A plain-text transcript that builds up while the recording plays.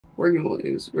We're gonna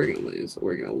lose. We're gonna lose.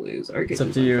 We're gonna lose. Our It's up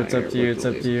kitchen's to on you. It's fire. up to We're you. It's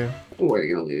gonna up to lose. you. We're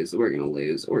gonna lose. We're gonna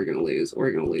lose. We're gonna lose.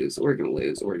 We're gonna lose. We're gonna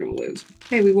lose. We're gonna lose.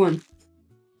 Hey, we won.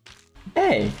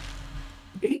 Hey,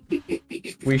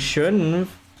 we shouldn't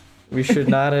have. We should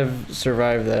not have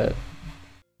survived that.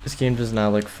 This game does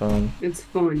not look fun. It's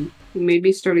fun. You made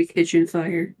me start a kitchen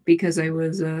fire because I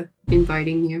was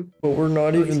inviting you. But we're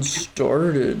not even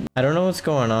started. I don't know what's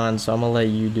going on, so I'm gonna let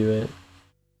you do it.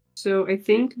 So I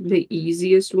think the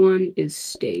easiest one is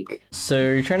steak. So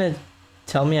you're trying to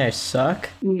tell me I suck?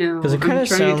 No. Because it kind I'm of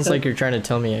trying to sounds like you're trying to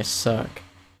tell me I suck.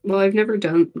 Well, I've never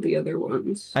done the other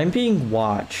ones. I'm being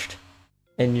watched,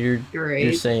 and you're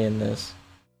Alright. saying this.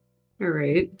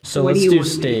 Alright. So What let's you do wanna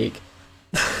steak.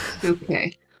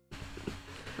 Okay.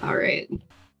 Alright.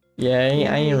 Yeah,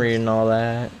 I ain't reading all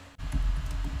that.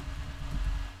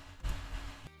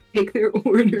 Take their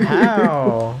order.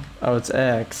 How? Oh, it's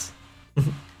X.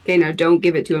 Okay, now don't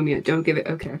give it to him yet. Don't give it.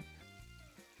 Okay.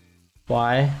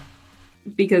 Why?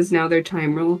 Because now their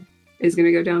time roll is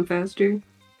gonna go down faster.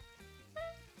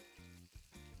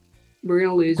 We're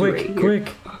gonna lose right here.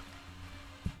 Quick!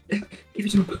 Give it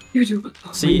to him. Give it to him.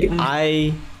 Oh, See,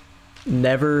 I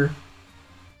never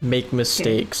make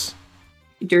mistakes.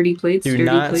 Dirty plates. Do dirty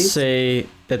not plates. say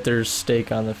that there's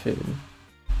steak on the food.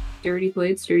 Dirty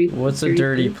plates. Dirty. What's a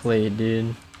dirty plates. plate,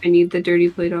 dude? I need the dirty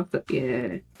plate off the.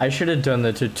 Yeah. I should have done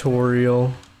the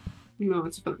tutorial. No,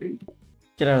 it's fine.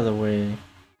 Get out of the way.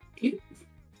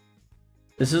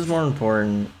 This is more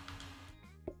important.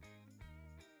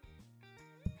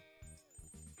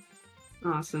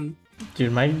 Awesome.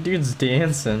 Dude, my dude's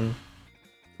dancing.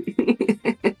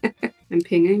 I'm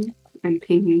pinging. I'm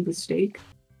pinging the steak.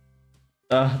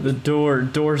 The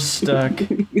door's stuck.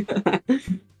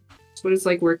 That's what it's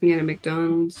like working at a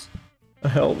McDonald's.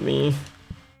 Help me.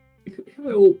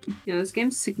 Help. Yeah, this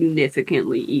game's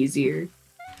significantly easier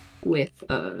with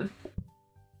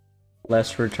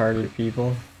Less retarded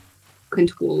people.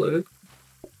 controller.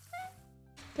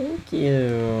 Thank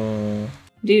you.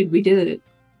 Dude, we did it.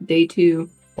 Day 2.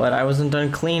 What? I wasn't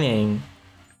done cleaning.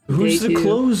 Who's Day the 2.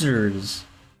 closers?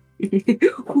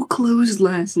 Who closed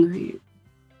last night?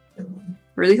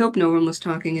 Really hope no one was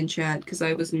talking in chat because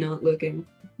I was not looking.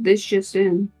 This just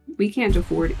in. We can't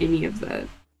afford any of that.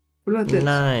 What about this?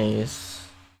 Nice.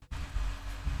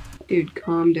 Dude,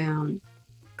 calm down.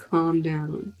 Calm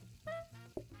down.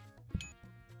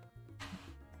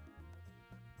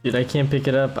 Dude, I can't pick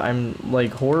it up. I'm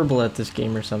like horrible at this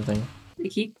game or something. I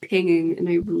keep pinging and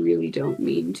I really don't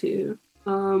mean to.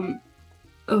 I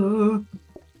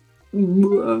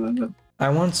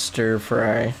want stir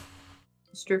fry.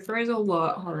 Stir fry is a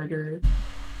lot harder.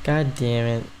 God damn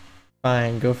it.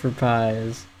 Fine, go for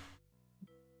pies.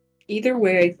 Either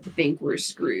way, I think we're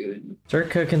screwed. Start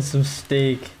cooking some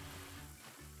steak.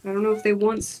 I don't know if they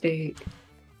want steak.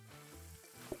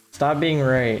 Stop being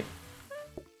right.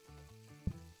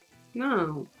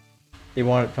 No. They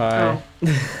want pie.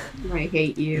 Oh. I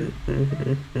hate you.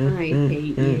 I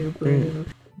hate you, bro.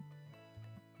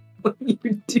 What are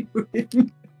you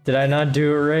doing? Did I not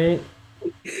do it right?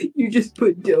 You just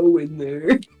put dough in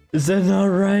there. Is that not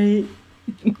right?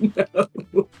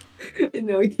 No. And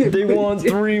now I can't They put want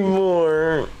dough. 3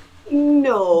 more.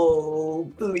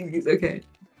 No. Please. Okay.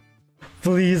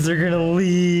 Please, they're gonna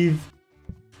leave.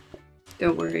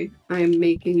 Don't worry. I am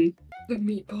making the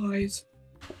meat pies.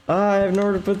 Ah, I have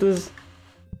nowhere to put this.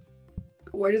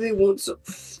 Why do they want so...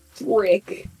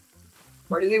 Frick.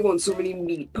 Why do they want so many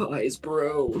meat pies,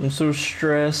 bro? I'm so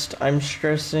stressed. I'm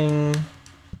stressing.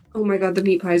 Oh my god, the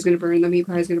meat pie is gonna burn. The meat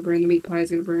pie is gonna burn. The meat pie is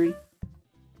gonna burn.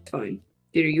 It's fine.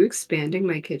 Dude, are you expanding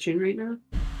my kitchen right now?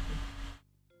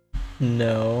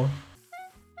 No.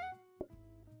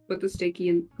 Put the steaky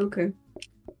in. Okay.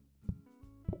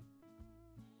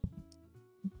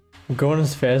 I'm going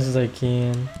as fast as I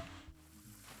can.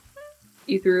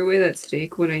 You threw away that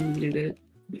steak when I needed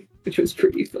it, which was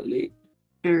pretty funny.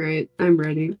 Alright, I'm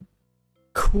ready.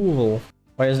 Cool.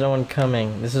 Why is no one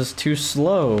coming? This is too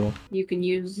slow. You can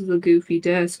use the goofy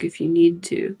desk if you need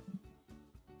to.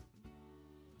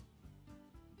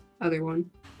 Other one.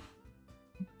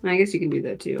 I guess you can do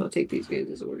that too. I'll take these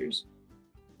guys as orders.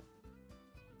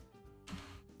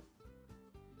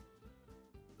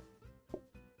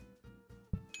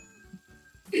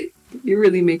 You're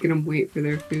really making them wait for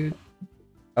their food.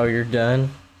 Oh, you're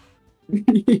done?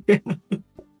 Yeah.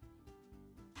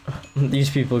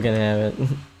 These people can have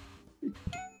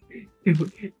it.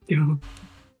 No.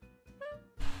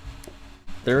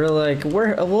 They're like,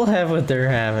 we'll have what they're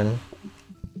having.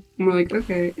 And we're like,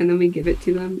 okay, and then we give it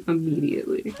to them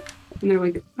immediately. And they're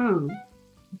like, oh.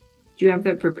 Do you have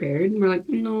that prepared? And we're like,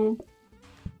 no.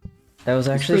 That was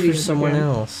actually pretty for someone okay.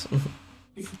 else.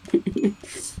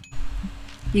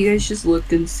 You guys just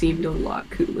looked and seemed a lot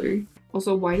cooler.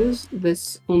 Also, why does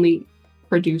this only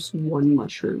produce one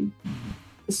mushroom?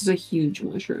 This is a huge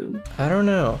mushroom. I don't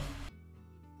know.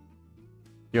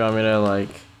 You want me to,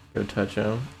 like, go touch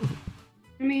him?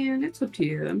 I mean, it's up to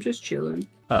you. I'm just chilling.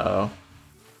 Uh-oh.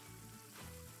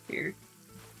 Here.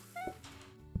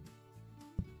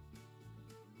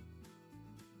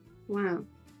 Wow.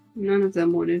 None of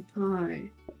them wanted pie.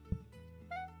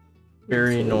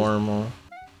 Very normal.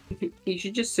 You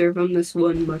should just serve them this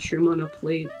one mushroom on a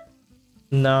plate.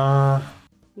 Nah.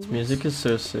 This music is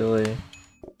so silly.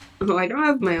 Oh, I don't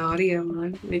have my audio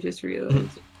on. I just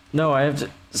realized. No, I have to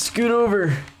scoot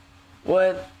over.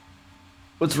 What?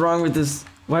 What's wrong with this?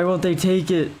 Why won't they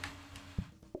take it?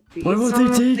 Why won't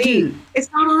they take it? It's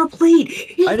not on a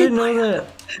plate. I didn't know that.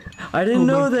 I didn't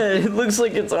know that. It looks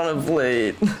like it's on a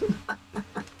plate.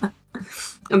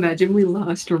 Imagine we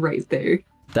lost right there.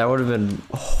 That would have been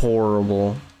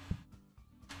horrible.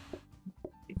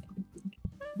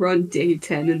 We're on day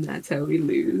 10 and that's how we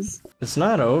lose. It's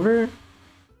not over?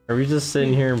 Are we just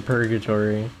sitting here in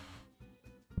purgatory?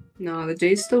 No, the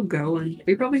day's still going.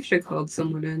 We probably should have called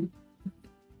someone in.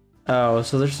 Oh,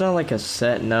 so there's not like a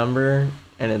set number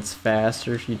and it's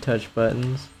faster if you touch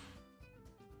buttons?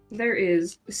 There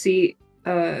is. See,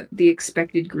 the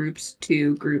expected groups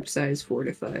to group size 4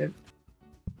 to 5.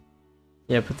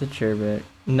 Yeah, put the chair back.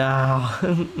 No.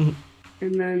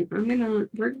 And then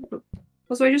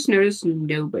also, I just noticed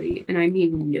nobody, and I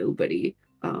mean nobody,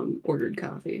 ordered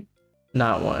coffee.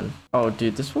 Not one. Oh,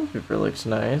 dude, this wallpaper looks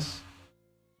nice.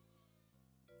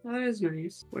 Oh, that is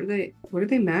nice. What are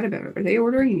they mad about? Are they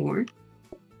ordering more?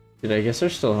 Dude, I guess they're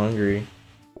still hungry.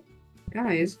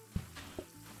 Guys.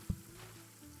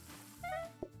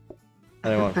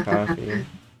 I want coffee.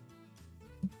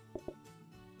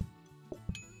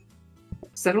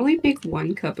 Does that only make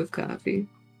 1 cup of coffee?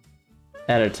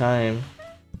 At a time.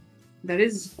 That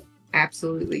is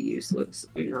absolutely useless.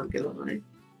 I'm not gonna lie.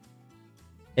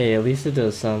 Hey, at least it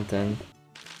does something.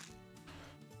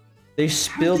 They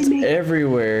spilled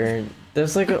everywhere.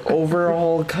 There's like an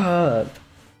overall cup.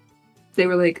 They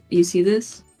were like, you see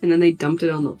this? And then they dumped it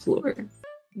on the floor.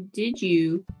 Did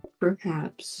you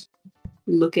perhaps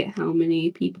look at how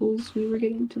many peoples we were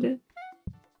getting today?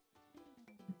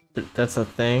 That's a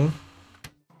thing?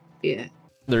 Yeah.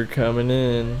 They're coming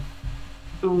in.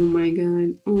 Oh my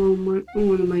god. Oh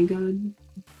my god.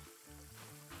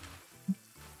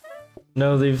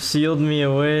 No, they've sealed me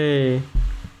away.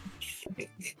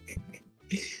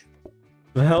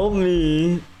 Help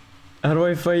me. How do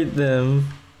I fight them?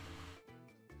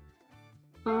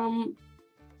 I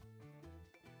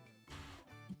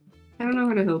don't know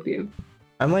how to help you.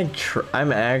 I'm like,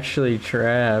 I'm actually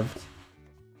trapped.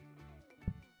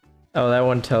 Oh, that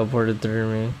one teleported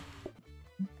through me.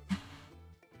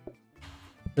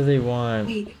 What do they want?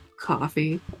 Wait,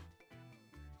 coffee.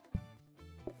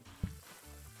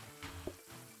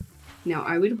 Now,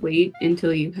 I would wait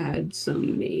until you had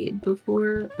some made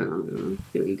before. I don't know.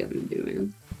 See what you gotta do,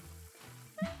 man.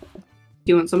 Do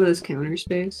you want some of this counter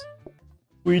space?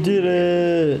 We did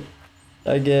it!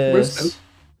 I guess.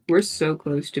 We're so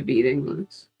close to beating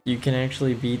this. You can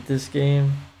actually beat this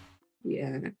game?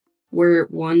 Yeah. We're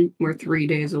 3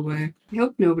 days away. I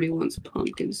hope nobody wants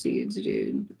pumpkin seeds,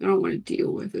 dude. I don't want to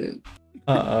deal with it.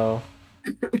 Uh-oh.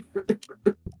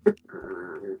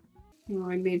 Oh,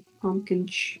 I made pumpkin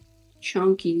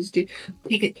chunkies, dude.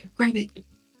 Take it. Grab it.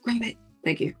 Grab it.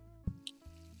 Thank you.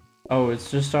 Oh, it's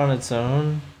just on its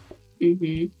own?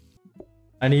 Mm-hmm.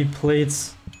 I need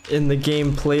plates in the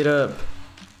game. PlateUp.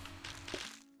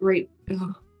 Right.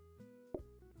 Ugh.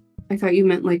 I thought you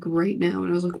meant like right now, and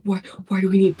I was like, why do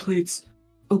we need plates?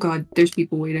 Oh god, there's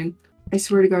people waiting. I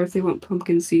swear to god, if they want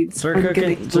pumpkin seeds, Start cooking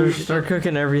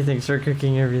everything. Start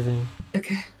cooking everything.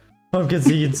 Okay. Pumpkin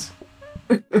seeds.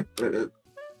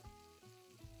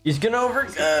 He's gonna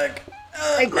overcook.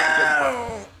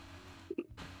 Oh,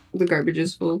 no. The garbage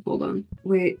is full. Hold on.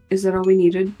 Wait, is that all we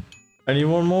needed? I need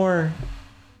one more.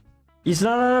 He's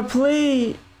not on a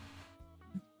plate.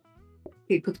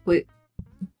 Okay, put the plate.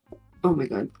 Oh my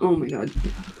god. Oh my god.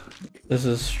 This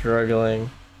is struggling.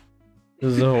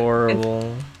 This is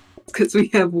horrible. It's because we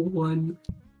have one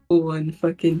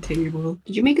fucking table.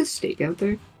 Did you make a steak out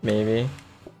there? Maybe.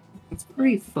 It's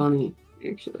pretty funny,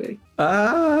 actually.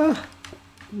 Ah!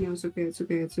 No, it's okay, it's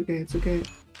okay, it's okay, it's okay.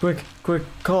 Quick,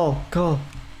 call.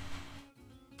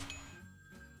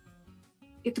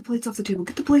 Get the plates off the table,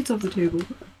 get the plates off the table.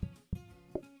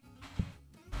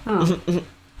 Oh.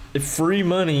 Free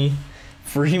money.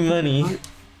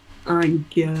 Oh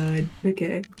god.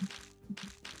 Okay.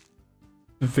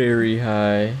 Very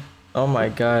high. Oh my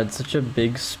god, such a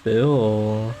big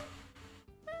spill.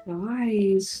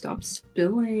 Guys, stop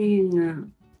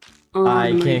spilling. Oh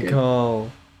I my can't God.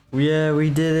 call. Yeah, we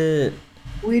did it.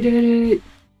 We did it.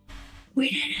 We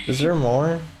did it. Is there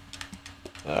more?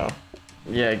 Oh.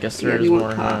 Yeah, I guess there Yeah, is they want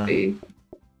more, coffee.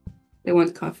 They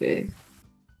want coffee.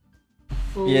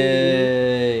 huh?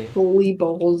 Yay. Holy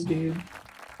balls, dude.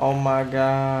 Oh my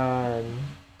god.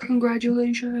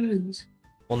 Congratulations.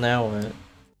 Well, now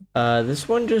what? This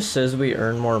one just says we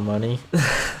earn more money.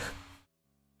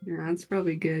 Yeah, that's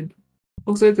probably good.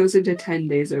 Also, it goes into 10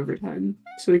 days overtime.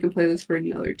 So we can play this for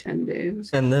another 10 days.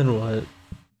 And then what?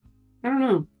 I don't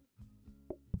know.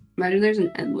 Imagine there's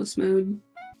an endless mode.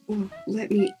 Oh, let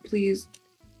me, please.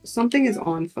 Something is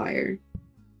on fire.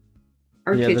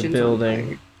 Our Yeah, kitchen's the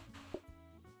building.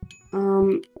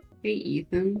 on fire. Hey,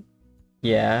 Ethan.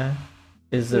 Yeah?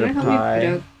 Is it Can a you help me put pie?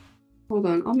 out... Hold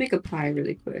on, I'll make a pie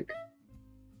really quick.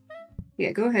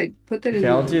 Yeah, go ahead. Put that in Okay,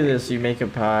 I'll the... do this. You make a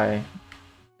pie.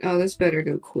 Oh, this better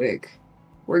go quick.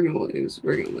 We're gonna lose.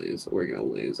 We're gonna lose. We're gonna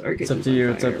lose. Our It's up kitchen's to on you.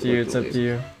 fire. It's up to you. It's up to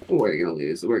you. We're gonna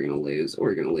lose. We're gonna lose.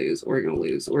 We're gonna lose. We're gonna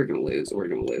lose. We're gonna lose. We're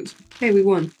gonna lose. Hey, we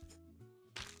won.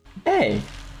 Hey!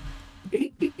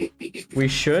 We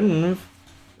shouldn't.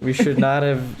 We should not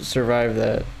have survived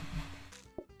that.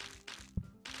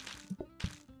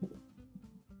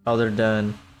 Oh, they're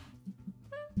done.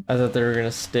 I thought they were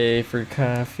gonna stay for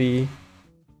coffee.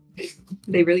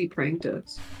 They really pranked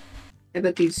us. I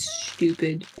bet these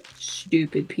stupid,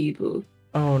 stupid people.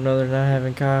 Oh no, they're not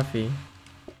having coffee.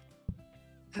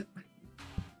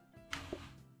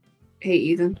 Hey,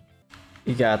 Ethan.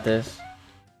 You got this.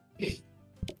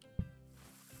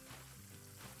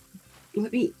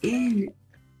 Let me in.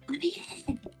 Let me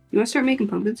in. You wanna start making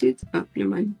pumpkin seeds? Oh, never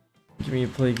mind. Give me a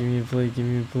plate, give me a plate, give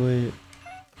me a plate.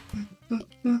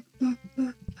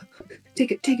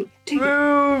 Take it, take it, take it.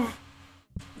 Move!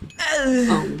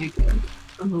 Oh my god.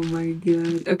 Oh my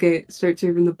god. Okay, start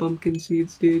serving the pumpkin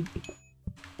seeds, dude.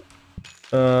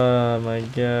 Oh my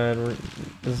god,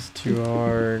 this is too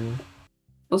hard.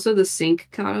 Also, the sink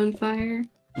caught on fire.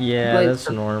 Yeah, But that's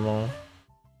normal.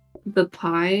 The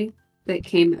pie that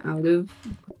came out of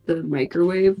the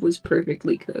microwave was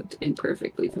perfectly cooked and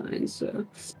perfectly fine, so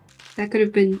that could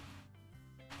have been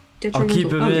I'll detrimental.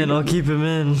 keep him in, I'll keep him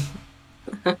in.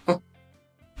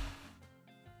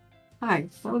 Hi,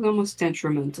 that was almost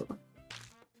detrimental.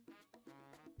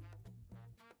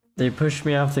 They pushed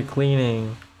me off the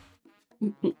cleaning.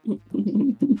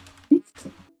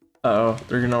 Uh-oh,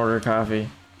 they're gonna order coffee.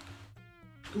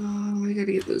 Oh, I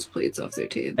gotta get those plates off their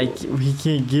table. We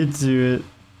can't get to it.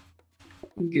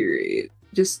 Great.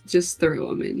 Just throw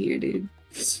them in here, dude.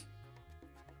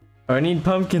 Oh, I need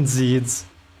pumpkin seeds.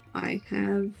 I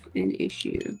have an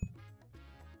issue.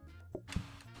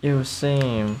 Yo,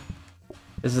 same.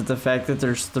 Is it the fact that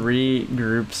there's 3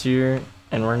 groups here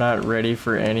and we're not ready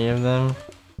for any of them?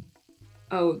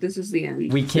 Oh, this is the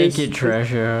end. We can't get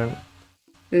trash out.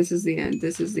 This is the end.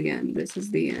 This is the end. This is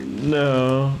the end.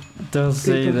 No, don't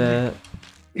say that.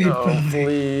 Oh,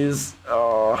 please.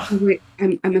 Oh. Oh, wait,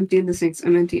 I'm emptying the sinks.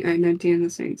 I'm emptying the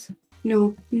sinks.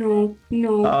 No, no,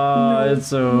 no. Oh, no,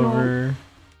 it's over.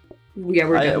 No. Yeah,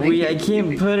 we're done. I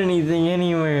can't put anything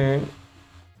anywhere.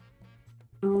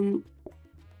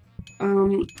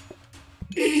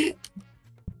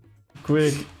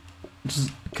 Quick.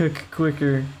 Just cook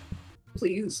quicker.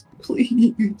 Please,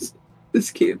 please.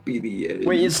 This can't be the end.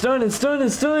 Wait, it's done, it's done,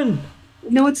 it's done!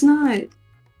 No, it's not.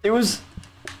 It was...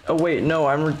 Oh wait, no,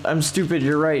 I'm stupid,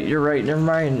 you're right, never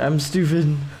mind, I'm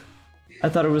stupid. I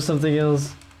thought it was something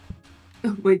else.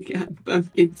 Oh my god,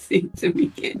 pumpkin seeds and we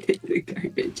can't take the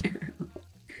garbage out.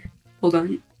 Hold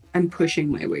on, I'm pushing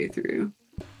my way through.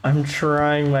 I'm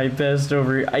trying my best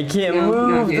over here. I can't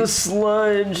move the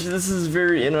sludge. This is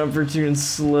very inopportune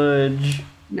sludge.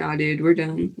 Nah, dude, we're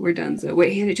done. We're done. So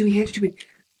wait, hand it to me.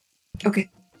 Okay,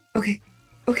 okay,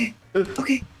 okay,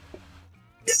 okay.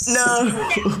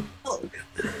 No.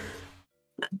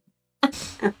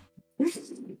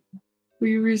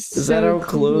 We were so Is that how close.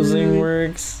 closing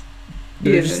works?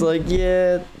 They're Yeah. just like,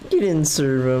 yeah, you didn't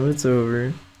serve them. It's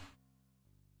over.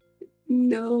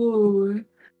 No.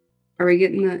 Are we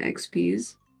getting the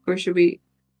XPs? Or should we...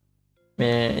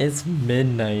 Man, it's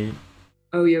midnight.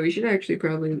 Oh yeah, we should actually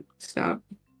probably stop.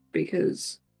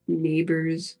 Because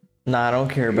neighbors... Nah, I don't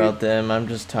care about them. I'm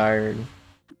just tired.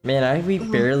 Man, we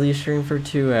barely streamed for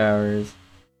 2 hours.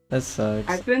 That sucks.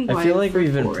 I've been I feel like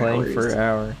we've been 4 playing hours. for an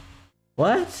hour.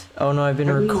 What? Oh no, I've been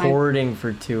recording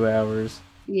for 2 hours.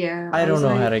 Yeah. I don't was know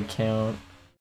like- how to count.